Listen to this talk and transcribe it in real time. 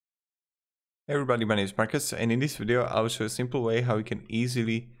Hey everybody, my name is Marcus, and in this video I'll show a simple way how you can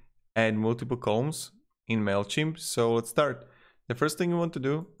easily add multiple columns in Mailchimp. So let's start. The first thing you want to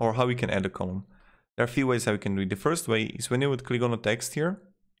do, or how you can add a column. There are a few ways how you can do it. The first way is when you would click on a text here,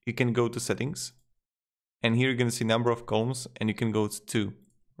 you can go to settings, and here you're going to see number of columns, and you can go to 2,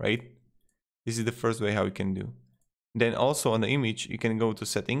 right? This is the first way how you can do. Then also on the image, you can go to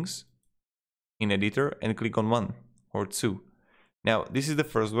settings in editor and click on 1 or 2. Now this is the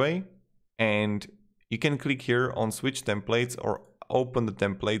first way. And you can click here on switch templates or open the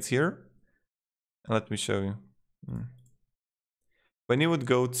templates here. And let me show you. When you would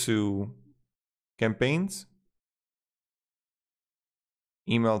go to campaigns,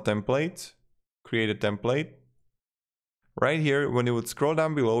 email template, create a template. Right here, when you would scroll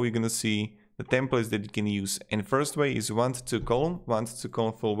down below, you're going to see the templates that you can use. And first way is 1 to 2 column, 1 to 2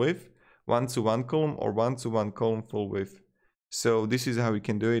 column full width, 1 to 1 column, or 1 to 1 column full width. So this is how we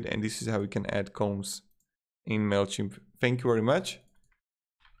can do it, and this is how we can add columns in Mailchimp. Thank you very much,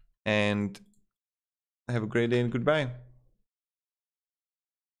 and have a great day and goodbye.